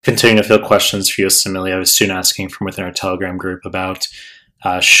Continuing to field questions for USMLE, I have a student asking from within our Telegram group about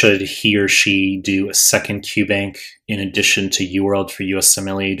should he or she do a second QBank in addition to UWorld for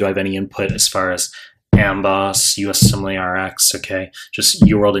USMLE? Do I have any input as far as Amboss, USMLE RX, okay? Just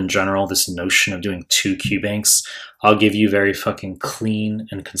UWorld in general, this notion of doing two QBanks. I'll give you very fucking clean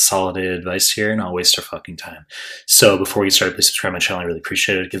and consolidated advice here, and I'll waste our fucking time. So before we start, please subscribe to my channel. I really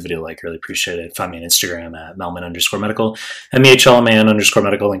appreciate it. Give the video a like. I really appreciate it. Find me on Instagram at Melman_medical.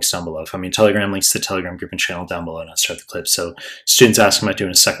 MEHLMAN_medical. Links down below. Find me on Telegram. Links to the Telegram group and channel down below. And I'll start the clip. So students asking about doing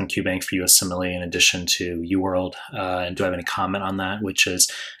a second QBank for USMLE in addition to UWorld. And do I have any comment on that? Which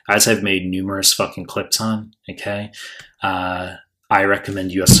is, as I've made numerous fucking clips on, okay, I recommend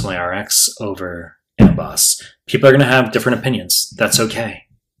USMLE RX over Amboss. People are going to have different opinions. That's okay.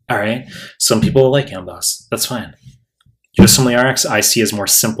 All right. Some people will like Amboss. That's fine. USMLE RX I see as more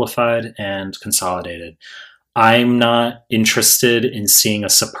simplified and consolidated. I'm not interested in seeing a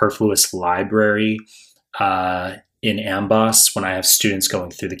superfluous library in Amboss when I have students going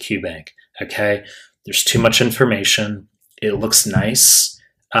through the QBank. Okay. There's too much information. It looks nice.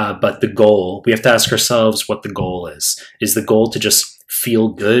 But the goal, we have to ask ourselves what the goal is. Is the goal to just feel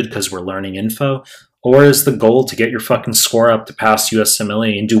good because we're learning info? Or is the goal to get your fucking score up to pass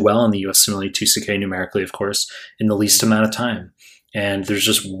USMLE and do well in the USMLE 2CK numerically, of course, in the least amount of time? And there's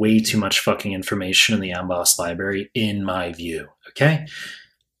just way too much fucking information in the Amboss library, in my view, okay?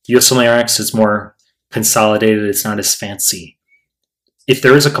 USMLE RX is more consolidated. It's not as fancy. If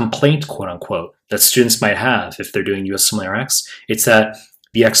there is a complaint, quote unquote, that students might have if they're doing USMLE RX, it's that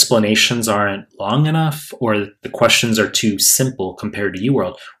the explanations aren't long enough or the questions are too simple compared to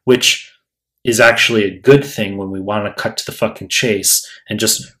UWorld, which is actually a good thing when we want to cut to the fucking chase and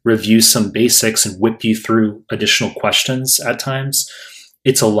just review some basics and whip you through additional questions at times.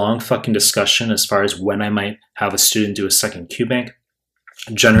 It's a long fucking discussion as far as when I might have a student do a second QBank.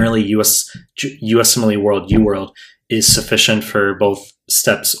 Generally, USMLE World, UWorld is sufficient for both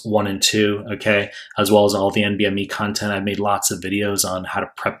steps 1 and 2, okay, as well as all the NBME content. I've made lots of videos on how to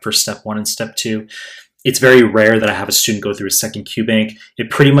prep for step 1 and step 2. It's very rare that I have a student go through a second QBank. It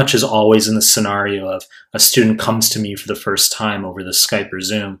pretty much is always in the scenario of a student comes to me for the first time over the Skype or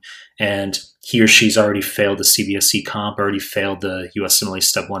Zoom, and he or she's already failed the CBSE comp, already failed the USMLE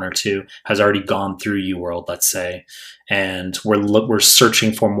step 1 or 2, has already gone through UWorld, let's say, and we're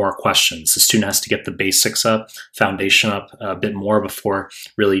searching for more questions. The student has to get the basics up, foundation up a bit more before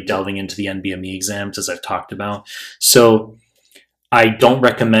really delving into the NBME exams, as I've talked about. So I don't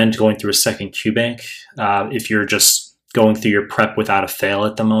recommend going through a second QBank if you're just going through your prep without a fail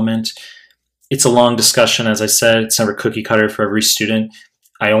at the moment. It's a long discussion, as I said. It's never cookie cutter for every student.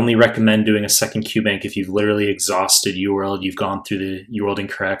 I only recommend doing a second QBank if you've literally exhausted UWorld, you've gone through the UWorld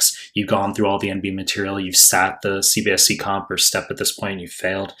incorrects, you've gone through all the NB material, you've sat the CBSE comp or step at this point, and you've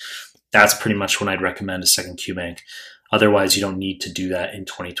failed. That's pretty much when I'd recommend a second QBank. Otherwise, you don't need to do that in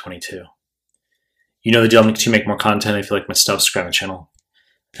 2022. You know the deal. I'm going to make more content. If you like my stuff, subscribe to my channel.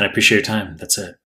 And I appreciate your time. That's it.